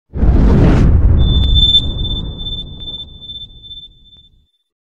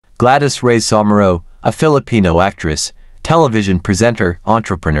Gladys Reyes, a Filipino actress, television presenter,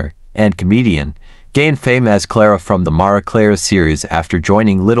 entrepreneur, and comedian, gained fame as Clara from the Mara Clara series after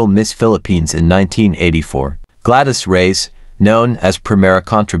joining Little Miss Philippines in 1984. Gladys Reyes, known as Primera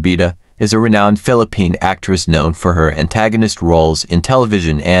Contrabida, is a renowned Philippine actress known for her antagonist roles in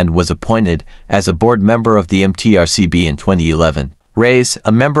television and was appointed as a board member of the MTRCB in 2011. Reyes,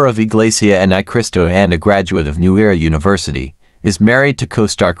 a member of Iglesia Ni Cristo and a graduate of New Era University, is married to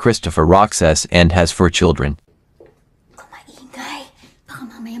co-star Christopher Roxas and has 4 children. Kumaingay! Baka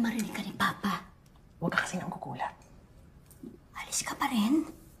mamaya marinig ka ni Papa. Huwag ka kasi nang kukulat. Alis ka pa rin?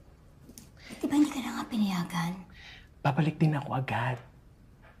 Di ba hindi ka na nga pinayagan? Babalik din ako agad.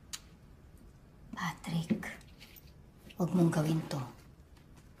 Patrick, huwag mong gawin to.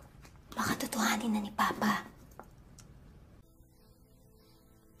 Baka tutuhanin na ni Papa.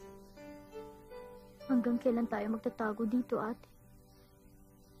 Hanggang kailan tayo magtatago dito, ate?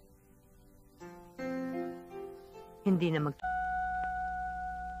 Hindi na Hindi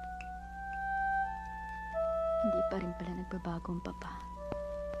pa rin pala nagbabago ang Papa.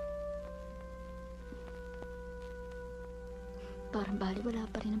 Parang baliwala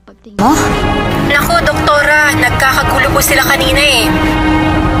pa rin ang pagtingin. Oh? Naku, doktora. Nagkakagulo po sila kanina eh.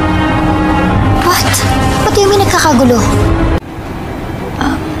 What? Ba't yung may nagkakagulo?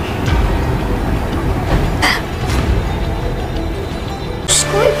 Diyos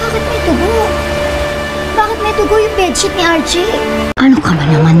ko, bakit may tugo? Bakit may tugo yung bedsheet ni Archie? Ano ka ba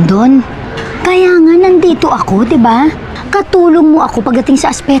naman doon? Kaya nga nandito ako, di ba? Katulong mo ako pagdating sa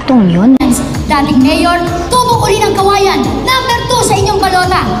aspetong yun. Dating mayor, tubo uli ng kawayan, number 2 sa inyong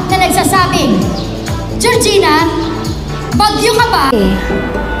balota na nagsasabing, Georgina, bagyo ka ba?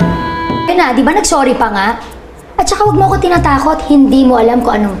 Yun na, di ba nag-sorry pa nga? At saka huwag mo ako tinatakot, hindi mo alam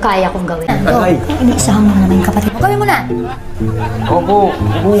kung anong kaya kong gawin. Ay! Iniisahan mo naman yung kapatid mo. Gawin mo na! Opo,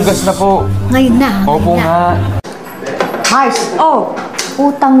 hugas na po. Ngayon na. Opo nga. Mars! Oh!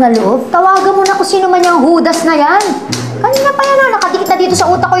 Utang na loob, tawagan mo na kung sino man yung hudas na yan. Kanina pa yan, nakadikit na dito sa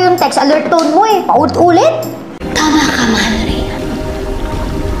utak ko yung text alert tone mo eh. Paulit-ulit. Tama ka, Manry.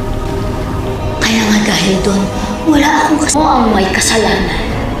 Kaya nga dahil doon, wala akong kasama ang may kasalanan.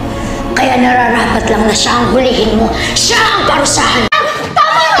 Kaya nararapat lang na siya ang hulihin mo. Siya ang parusahan.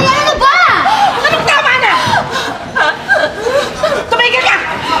 Tama na yan! Ano ba? Anong tama na? Tumigil ka!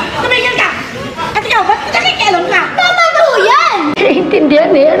 Tumigil ka! At ikaw, ba't nakikialam ka? Tama na ho yan! Naiintindihan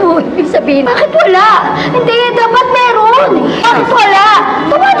eh, ano ibig sabihin? Bakit wala? Hindi, dapat meron. Bakit wala?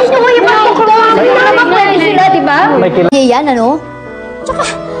 Tumatin niyo yung mga tukulong. Hindi na naman pwede sila, di ba? Yan, ano? Tsaka,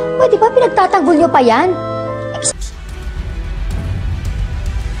 pwede ba pinagtatanggol niyo pa yan?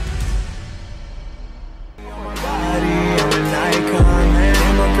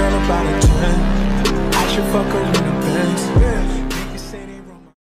 I should fuck her,